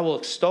like, I will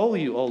extol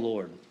you, O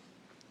Lord.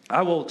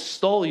 I will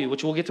extol you,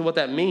 which we'll get to what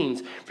that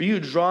means. For you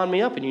have drawn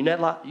me up, and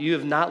you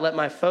have not let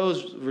my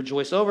foes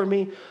rejoice over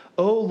me.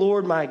 O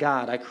Lord my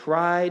God, I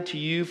cried to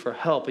you for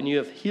help, and you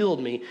have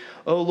healed me.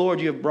 O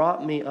Lord, you have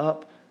brought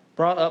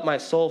up my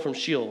soul from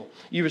Sheol.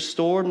 You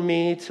restored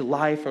me to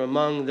life from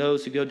among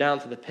those who go down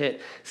to the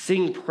pit.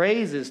 Sing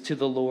praises to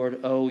the Lord,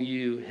 O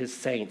you, his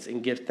saints,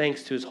 and give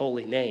thanks to his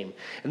holy name.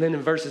 And then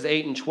in verses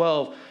 8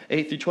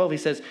 through 12, he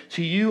says,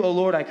 to you, O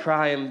Lord, I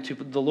cry, and to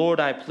the Lord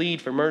I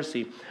plead for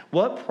mercy.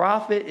 What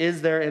profit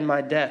is there in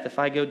my death if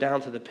I go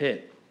down to the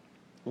pit?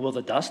 Will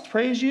the dust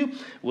praise you?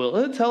 Will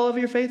it tell of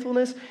your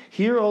faithfulness?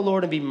 Hear, O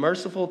Lord, and be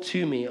merciful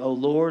to me. O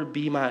Lord,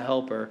 be my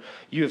helper.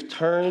 You have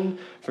turned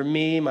for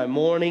me my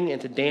mourning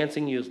into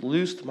dancing. You have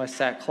loosed my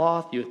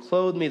sackcloth. You have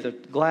clothed me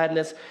with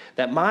gladness,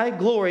 that my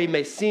glory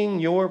may sing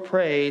your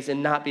praise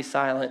and not be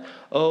silent.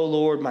 O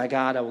Lord, my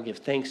God, I will give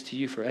thanks to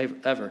you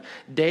forever.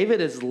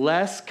 David is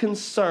less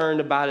concerned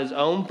about his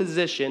own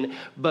position,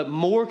 but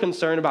more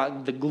concerned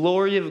about the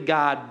glory of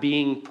God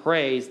being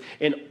praised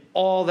in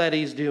all that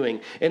he's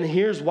doing. And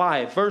here's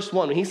why. Verse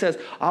 1, when he says,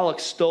 I'll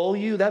extol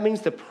you, that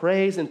means to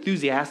praise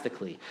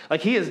enthusiastically.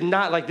 Like, he is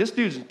not, like, this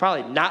dude's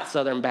probably not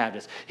Southern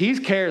Baptist. He's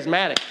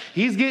charismatic.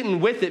 He's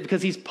getting with it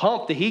because he's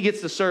pumped that he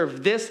gets to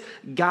serve this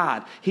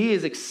God. He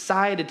is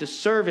excited to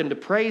serve him, to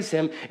praise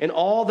him in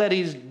all that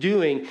he's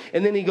doing.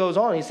 And then he goes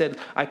on, he said,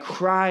 I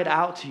cried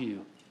out to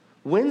you.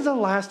 When's the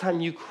last time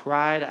you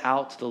cried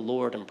out to the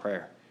Lord in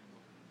prayer?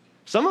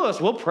 Some of us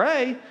will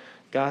pray,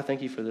 God,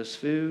 thank you for this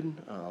food.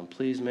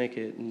 Please make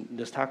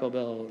this Taco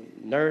Bell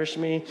nourish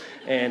me.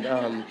 And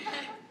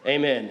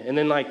amen. And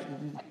then, like,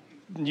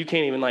 you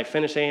can't even, like,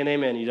 finish saying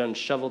amen. You done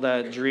shoveled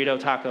that Dorito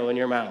taco in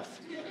your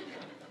mouth.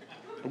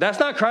 That's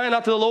not crying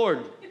out to the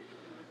Lord.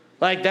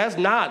 Like,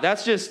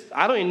 that's just,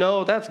 I don't even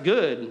know if that's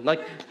good.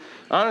 Like,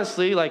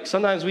 honestly, like,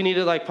 sometimes we need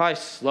to, like, probably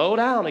slow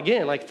down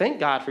again. Like, thank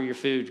God for your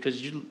food because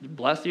you're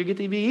blessed you get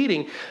to be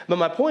eating. But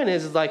my point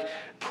is like,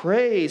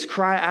 praise,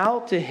 cry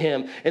out to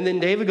him. And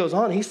then David goes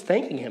on, he's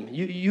thanking him.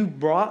 You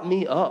brought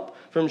me up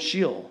from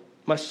Sheol,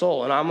 my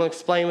soul. And I'm going to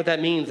explain what that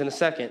means in a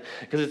second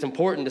because it's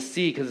important to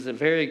see because it's a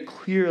very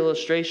clear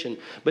illustration.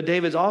 But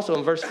David's also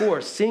in verse 4,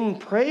 sing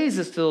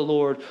praises to the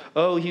Lord,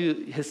 O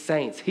you, his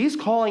saints. He's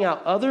calling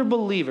out other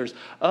believers,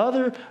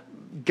 other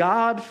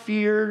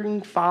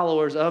God-fearing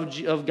followers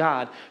of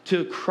God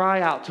to cry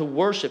out, to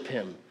worship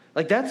him.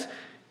 Like, that's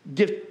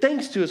give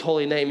thanks to his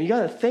holy name. You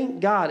got to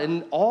thank God.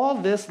 And all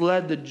this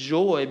led to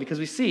joy because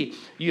we see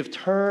you have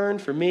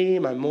turned for me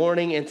my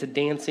mourning into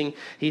dancing.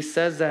 He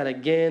says that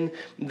again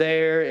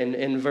there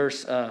in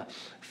verse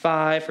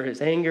 5. For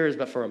his anger is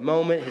but for a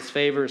moment. His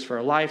favor is for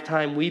a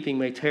lifetime. Weeping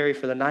may tarry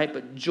for the night,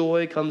 but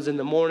joy comes in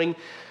the morning.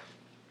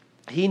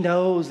 He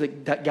knows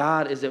that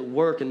God is at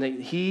work and that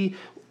he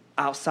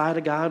outside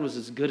of God was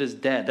as good as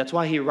dead. That's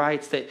why he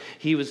writes that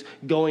he was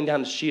going down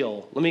to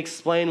Sheol. Let me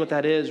explain what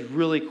that is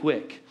really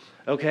quick.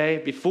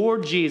 Okay, before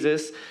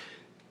Jesus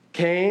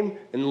came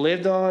and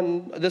lived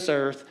on this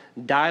earth,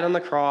 died on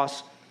the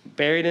cross,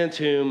 buried in a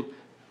tomb,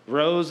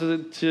 rose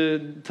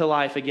to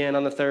life again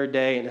on the third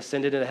day, and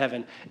ascended into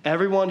heaven,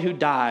 everyone who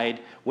died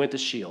went to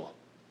Sheol.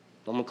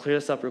 I'm going to clear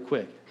this up real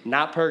quick.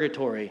 Not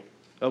purgatory,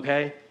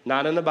 okay?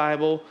 Not in the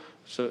Bible.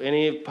 So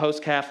any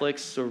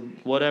post-Catholics or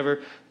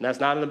whatever, that's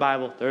not in the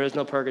Bible. There is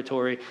no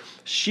purgatory.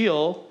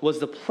 Sheol was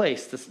the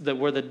place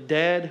where the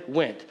dead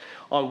went.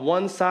 On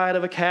one side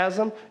of a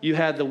chasm, you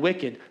had the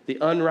wicked, the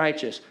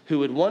unrighteous, who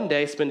would one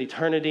day spend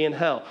eternity in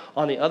hell.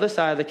 On the other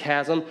side of the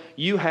chasm,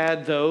 you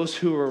had those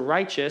who were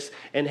righteous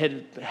and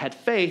had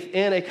faith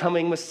in a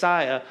coming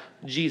Messiah,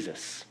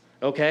 Jesus.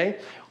 Okay?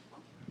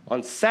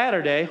 On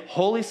Saturday,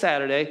 Holy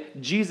Saturday,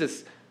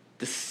 Jesus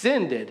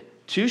descended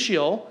to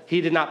Sheol. He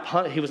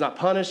was not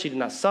punished. He did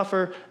not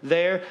suffer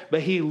there,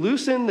 but he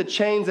loosened the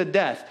chains of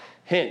death.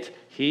 Hint,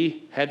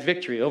 he had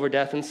victory over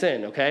death and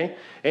sin, okay?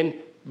 And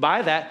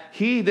by that,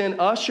 he then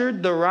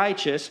ushered the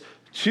righteous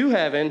to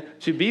heaven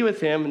to be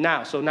with him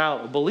now. So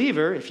now, a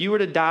believer, if you were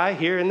to die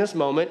here in this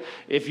moment,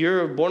 if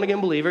you're a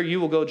born-again believer, you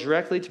will go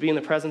directly to be in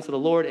the presence of the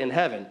Lord in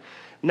heaven.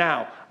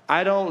 Now,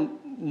 I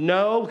don't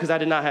know, because I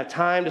did not have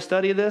time to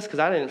study this, because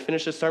I didn't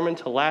finish this sermon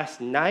till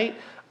last night.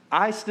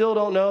 I still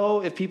don't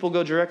know if people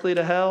go directly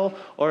to hell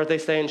or if they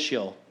stay in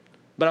Sheol.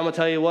 But I'm going to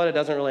tell you what, it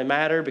doesn't really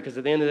matter, because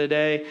at the end of the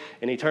day,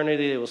 in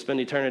eternity, they will spend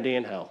eternity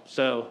in hell.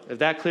 So if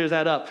that clears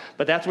that up.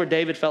 But that's where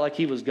David felt like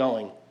he was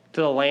going,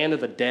 to the land of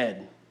the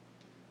dead.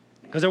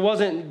 Because there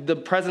wasn't the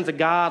presence of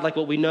God like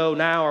what we know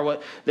now or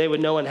what they would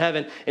know in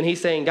heaven. And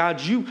he's saying, God,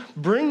 you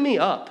bring me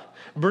up.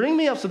 Bring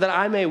me up so that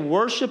I may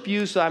worship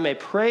you, so I may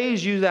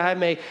praise you, that I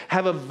may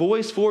have a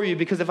voice for you.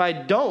 Because if I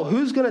don't,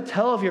 who's going to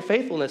tell of your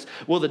faithfulness?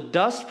 Will the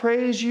dust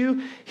praise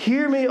you?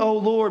 Hear me, O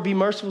Lord, be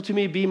merciful to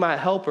me, be my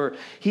helper.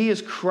 He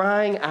is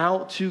crying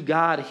out to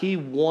God. He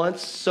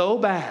wants so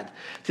bad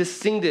to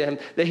sing to him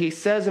that he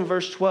says in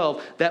verse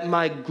 12, that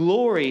my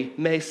glory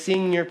may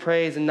sing your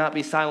praise and not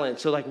be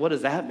silent. So what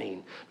does that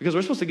mean? Because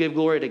we're supposed to give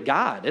glory to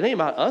God. It ain't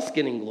about us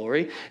getting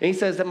glory. And he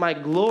says that my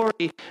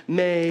glory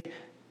may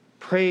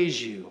praise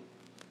you.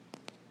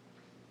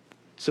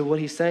 So what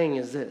he's saying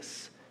is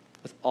this: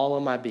 with all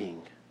of my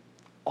being,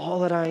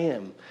 all that I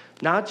am,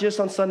 not just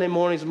on Sunday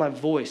mornings with my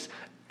voice,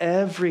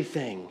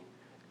 everything.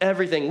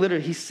 Literally,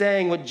 he's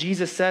saying what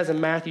Jesus says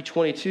in Matthew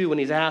 22 when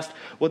he's asked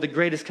what the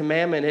greatest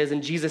commandment is.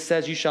 And Jesus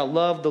says, you shall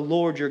love the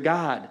Lord your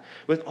God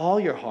with all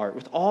your heart,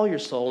 with all your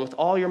soul, and with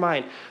all your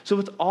mind. So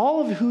with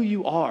all of who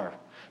you are,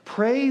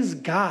 praise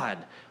God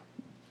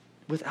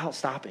without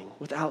stopping,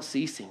 without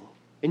ceasing.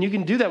 And you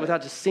can do that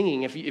without just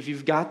singing if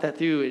you've got that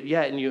through it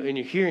yet and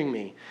you're hearing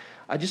me.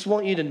 I just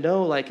want you to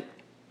know,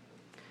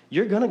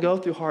 you're going to go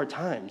through hard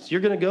times.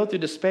 You're going to go through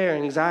despair,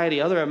 anxiety,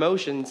 other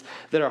emotions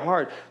that are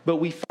hard. But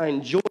we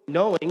find joy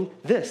knowing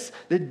this,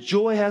 that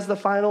joy has the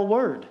final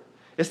word.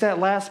 It's that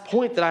last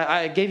point that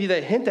I gave you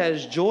that hint at,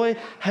 is joy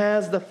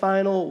has the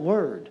final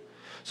word.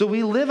 So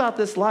we live out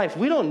this life.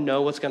 We don't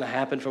know what's going to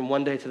happen from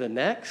one day to the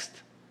next.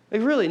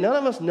 Really, none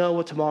of us know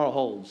what tomorrow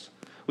holds.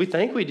 We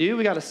think we do.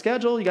 We got a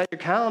schedule. You got your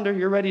calendar.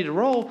 You're ready to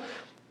roll.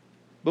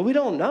 But we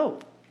don't know.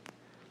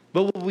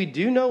 But what we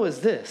do know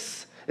is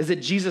this, is that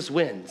Jesus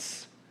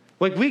wins.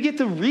 We get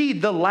to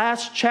read the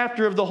last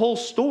chapter of the whole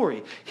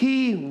story.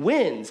 He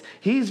wins.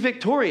 He's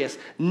victorious.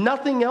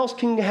 Nothing else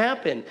can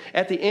happen.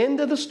 At the end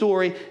of the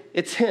story,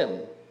 it's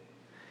him.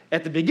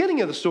 At the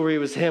beginning of the story, it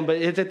was him.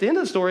 But at the end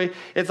of the story,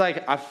 it's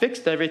I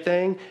fixed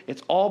everything.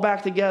 It's all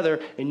back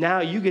together. And now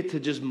you get to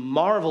just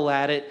marvel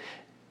at it.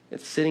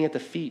 It's sitting at the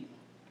feet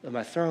of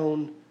my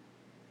throne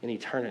in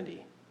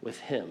eternity with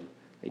him.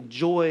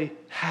 Joy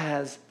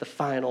has the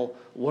final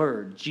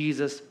word.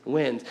 Jesus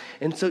wins.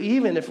 And so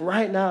even if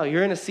right now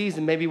you're in a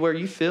season maybe where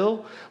you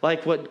feel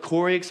like what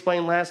Corey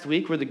explained last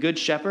week, where the good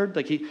shepherd,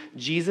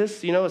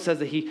 Jesus, it says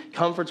that he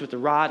comforts with the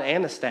rod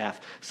and the staff.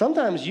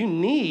 Sometimes you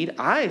need,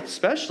 I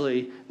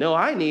especially know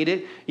I need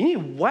it, you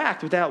need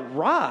whacked with that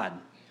rod.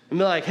 And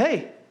be like,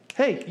 hey,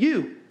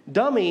 you,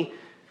 dummy,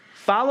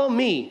 follow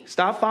me.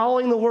 Stop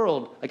following the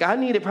world. I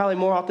need it probably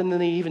more often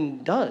than he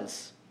even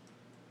does.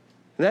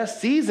 In that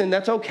season,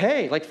 that's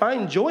okay.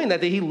 Find joy in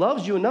that he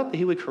loves you enough that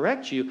he would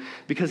correct you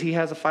because he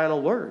has a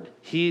final word.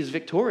 He's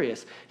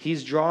victorious.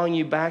 He's drawing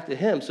you back to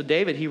him. So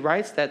David, he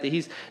writes that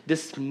he's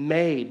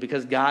dismayed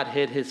because God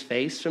hid his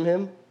face from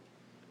him.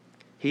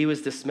 He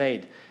was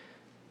dismayed.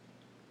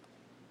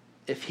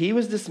 If he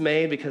was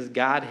dismayed because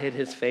God hid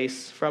his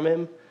face from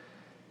him,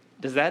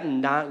 does that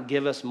not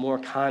give us more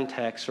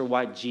context for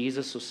why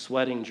Jesus was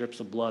sweating drips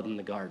of blood in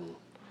the garden?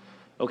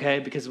 Okay,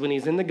 because when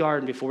he's in the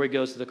garden before he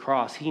goes to the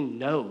cross, he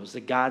knows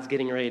that God's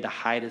getting ready to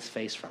hide his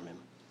face from him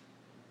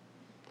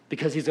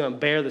because he's going to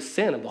bear the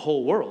sin of the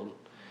whole world,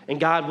 and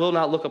God will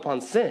not look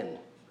upon sin.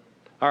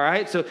 All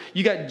right, so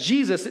you got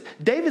Jesus.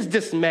 David's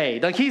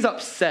dismayed, he's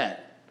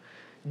upset.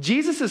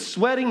 Jesus is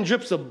sweating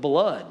drips of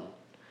blood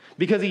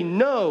because he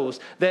knows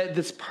that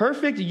this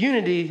perfect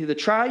unity, the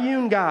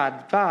triune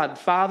God,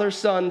 Father,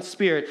 Son,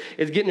 Spirit,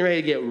 is getting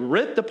ready to get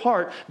ripped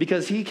apart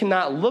because he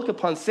cannot look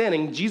upon sin.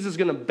 And Jesus is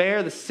going to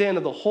bear the sin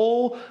of the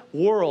whole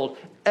world.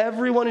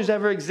 Everyone who's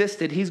ever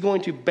existed, he's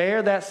going to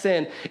bear that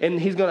sin. And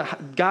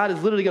God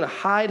is literally going to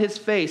hide his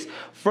face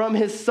from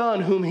his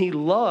Son whom he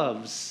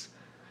loves.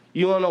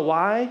 You want to know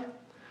why?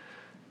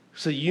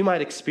 So you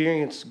might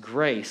experience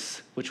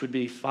grace, which would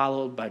be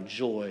followed by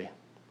joy.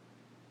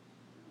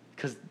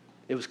 Because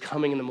it was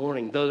coming in the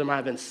morning. Though there might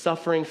have been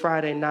suffering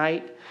Friday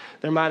night,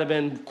 there might have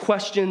been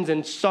questions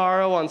and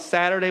sorrow on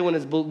Saturday when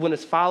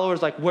his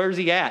followers, where's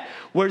he at?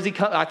 Where's he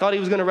come? I thought he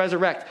was going to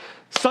resurrect.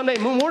 Sunday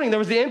morning, there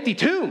was the empty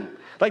tomb.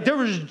 There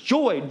was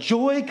joy.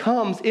 Joy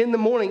comes in the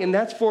morning, and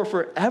that's for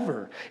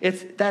forever.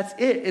 That's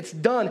it. It's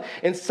done.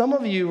 And some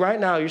of you right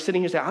now, you're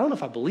sitting here saying, I don't know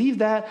if I believe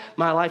that.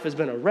 My life has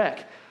been a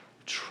wreck.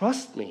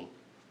 Trust me.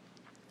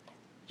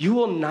 You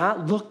will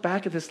not look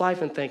back at this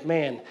life and think,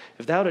 man,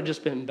 if that would have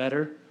just been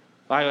better,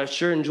 I would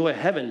sure enjoy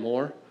heaven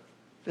more.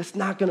 It's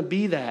not going to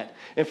be that.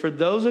 And for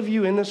those of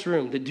you in this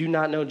room that do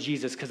not know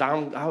Jesus, because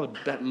I would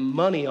bet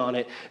money on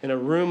it, in a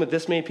room with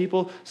this many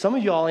people, some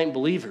of you all ain't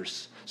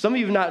believers. Some of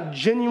you have not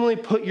genuinely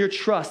put your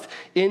trust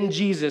in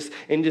Jesus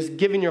and just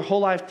given your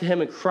whole life to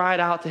him and cried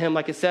out to him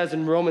like it says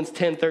in Romans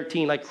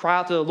 10:13, like cry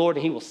out to the Lord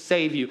and he will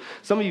save you.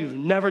 Some of you have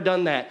never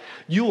done that.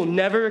 You will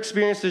never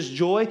experience this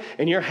joy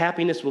and your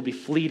happiness will be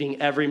fleeting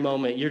every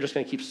moment. You're just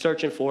going to keep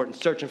searching for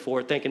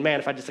it, thinking, man,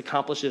 if I just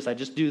accomplish this, I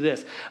just do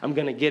this, I'm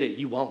going to get it.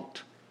 You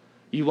won't.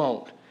 You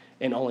won't.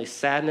 And only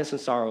sadness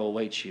and sorrow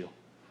await you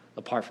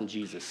apart from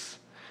Jesus.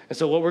 And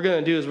so what we're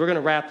going to do is we're going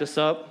to wrap this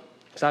up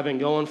because I've been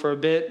going for a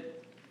bit.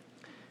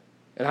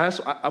 And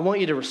I want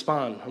you to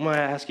respond. I'm going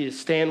to ask you to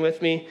stand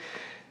with me.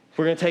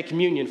 We're going to take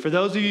communion. For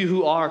those of you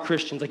who are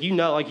Christians, like you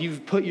know, like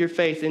you've put your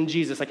faith in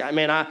Jesus. Like,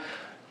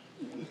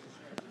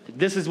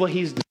 this is what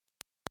he's done.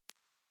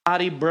 His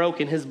body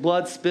broken, his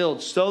blood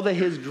spilled, so that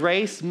his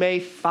grace may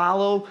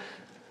follow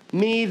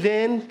me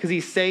then, because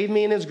he saved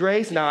me in his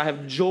grace. Now I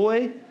have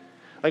joy.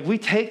 Like we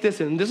take this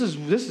and this is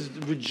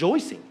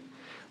rejoicing.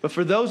 But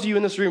for those of you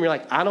in this room, you're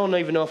like, I don't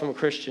even know if I'm a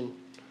Christian.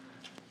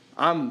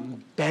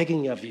 I'm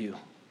begging of you.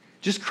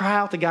 Just cry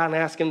out to God and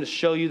ask him to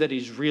show you that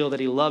he's real, that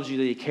he loves you,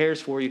 that he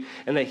cares for you,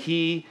 and that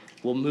he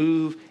will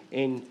move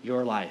in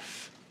your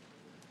life.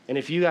 And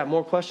if you got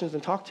more questions,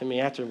 then talk to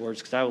me afterwards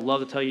because I would love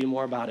to tell you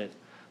more about it.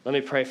 Let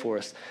me pray for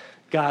us.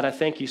 God, I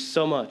thank you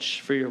so much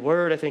for your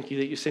word. I thank you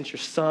that you sent your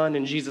son.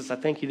 And Jesus, I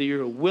thank you that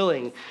you're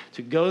willing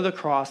to go to the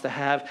cross to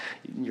have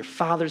your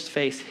Father's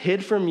face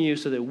hid from you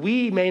so that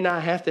we may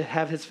not have to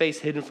have his face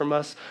hidden from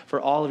us for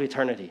all of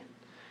eternity.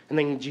 And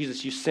then,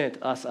 Jesus, you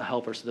sent us a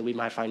helper so that we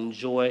might find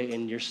joy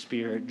in your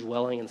spirit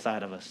dwelling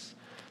inside of us.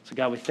 So,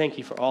 God, we thank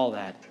you for all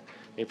that.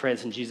 We pray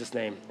this in Jesus'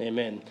 name.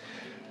 Amen.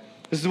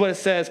 This is what it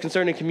says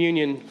concerning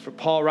communion. For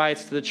Paul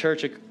writes to the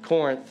church at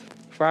Corinth,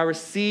 "For I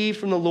received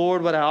from the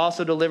Lord what I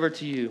also delivered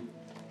to you,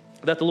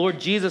 that the Lord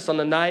Jesus on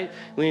the night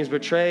when he was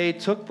betrayed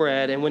took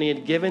bread, and when he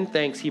had given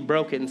thanks, he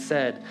broke it and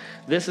said,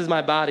 'This is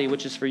my body,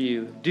 which is for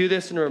you. Do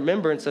this in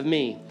remembrance of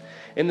me.'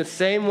 In the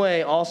same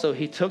way also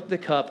he took the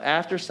cup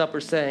after supper,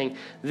 saying,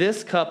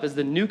 'This cup is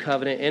the new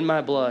covenant in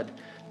my blood.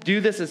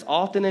 Do this as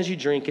often as you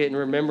drink it in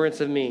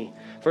remembrance of me.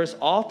 For as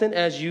often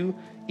as you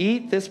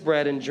eat this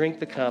bread and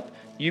drink the cup,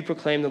 you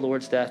proclaim the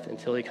Lord's death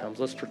until he comes.'"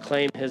 Let's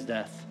proclaim his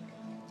death.